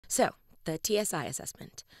So, the TSI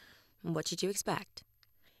assessment. What should you expect?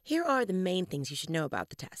 Here are the main things you should know about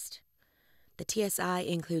the test. The TSI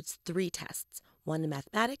includes 3 tests, one in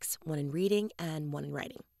mathematics, one in reading, and one in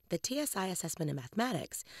writing. The TSI assessment in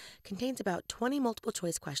mathematics contains about 20 multiple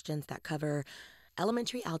choice questions that cover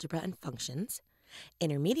elementary algebra and functions,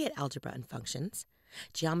 intermediate algebra and functions,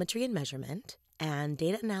 geometry and measurement, and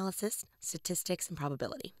data analysis, statistics, and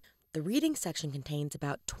probability. The reading section contains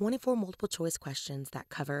about 24 multiple choice questions that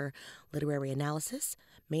cover literary analysis,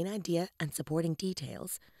 main idea and supporting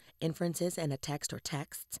details, inferences in a text or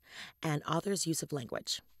texts, and author's use of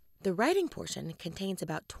language. The writing portion contains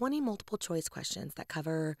about 20 multiple choice questions that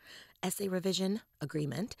cover essay revision,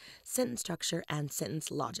 agreement, sentence structure, and sentence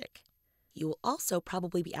logic. You will also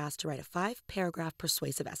probably be asked to write a 5-paragraph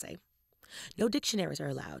persuasive essay. No dictionaries are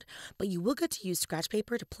allowed, but you will get to use scratch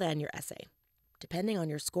paper to plan your essay. Depending on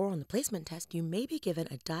your score on the placement test, you may be given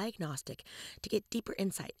a diagnostic to get deeper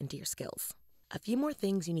insight into your skills. A few more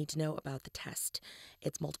things you need to know about the test.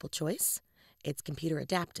 It's multiple choice, it's computer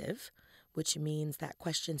adaptive, which means that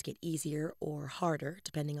questions get easier or harder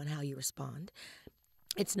depending on how you respond.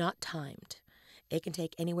 It's not timed. It can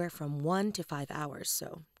take anywhere from 1 to 5 hours,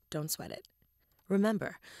 so don't sweat it.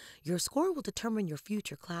 Remember, your score will determine your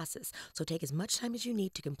future classes, so take as much time as you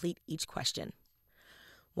need to complete each question.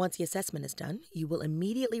 Once the assessment is done, you will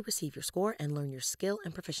immediately receive your score and learn your skill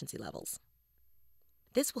and proficiency levels.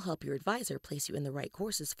 This will help your advisor place you in the right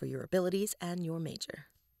courses for your abilities and your major.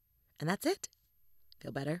 And that's it.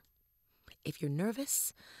 Feel better? If you're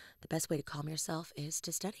nervous, the best way to calm yourself is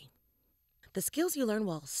to study. The skills you learn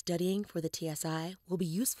while studying for the TSI will be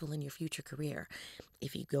useful in your future career.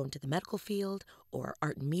 If you go into the medical field, or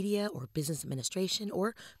art and media, or business administration,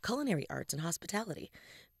 or culinary arts and hospitality,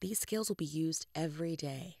 these skills will be used every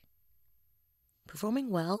day. Performing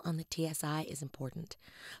well on the TSI is important,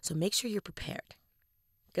 so make sure you're prepared.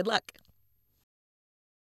 Good luck!